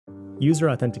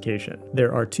User authentication.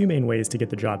 There are two main ways to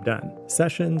get the job done: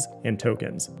 sessions and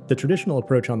tokens. The traditional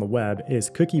approach on the web is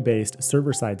cookie-based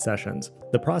server-side sessions.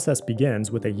 The process begins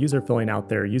with a user filling out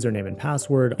their username and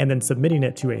password and then submitting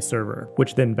it to a server,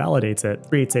 which then validates it,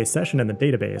 creates a session in the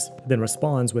database, then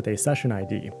responds with a session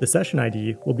ID. The session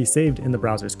ID will be saved in the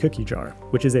browser's cookie jar,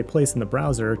 which is a place in the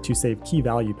browser to save key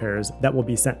value pairs that will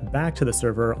be sent back to the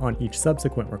server on each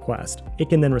subsequent request. It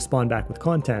can then respond back with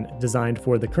content designed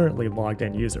for the currently logged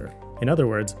in user. In other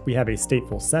words, we have a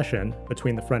stateful session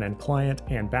between the front-end client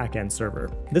and back-end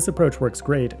server. This approach works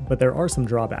great, but there are some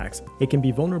drawbacks. It can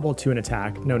be vulnerable to an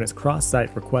attack known as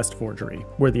cross-site request forgery,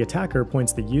 where the attacker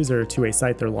points the user to a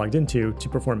site they're logged into to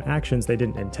perform actions they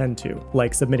didn't intend to,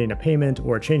 like submitting a payment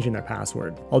or changing their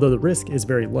password, although the risk is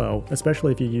very low,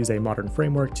 especially if you use a modern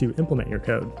framework to implement your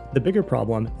code. The bigger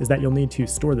problem is that you'll need to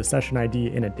store the session ID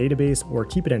in a database or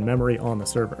keep it in memory on the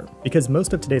server. Because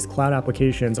most of today's cloud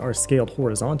applications are scaled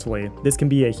horizontally, this can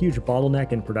be a huge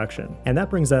bottleneck in production. And that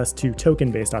brings us to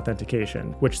token-based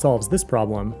authentication, which solves this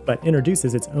problem, but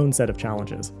introduces its own set of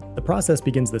challenges. The process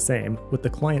begins the same, with the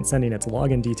client sending its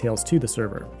login details to the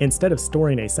server. Instead of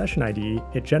storing a session ID,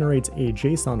 it generates a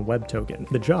JSON web token.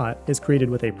 The JWT is created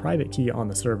with a private key on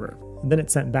the server. Then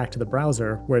it's sent back to the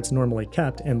browser where it's normally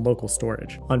kept in local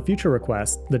storage. On future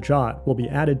requests, the JWT will be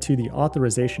added to the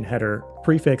authorization header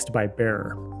prefixed by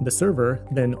bearer. The server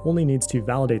then only needs to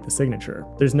validate the signature.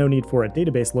 There's no need for a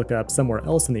database lookup somewhere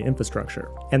else in the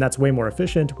infrastructure, and that's way more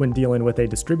efficient when dealing with a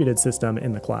distributed system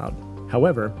in the cloud.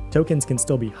 However, tokens can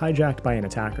still be hijacked by an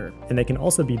attacker, and they can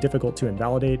also be difficult to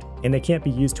invalidate, and they can't be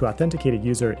used to authenticate a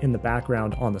user in the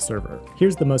background on the server.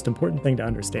 Here's the most important thing to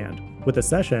understand. With a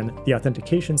session, the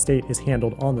authentication state is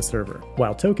handled on the server,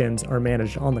 while tokens are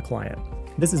managed on the client.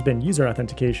 This has been User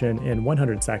Authentication in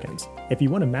 100 seconds. If you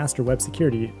want to master web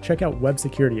security, check out Web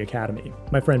Security Academy.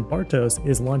 My friend Bartos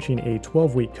is launching a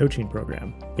 12-week coaching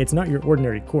program. It's not your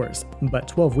ordinary course, but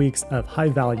 12 weeks of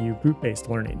high-value group-based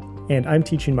learning. And I'm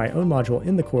teaching my own module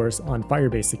in the course on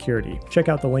Firebase security. Check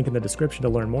out the link in the description to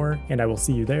learn more, and I will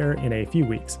see you there in a few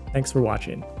weeks. Thanks for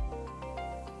watching.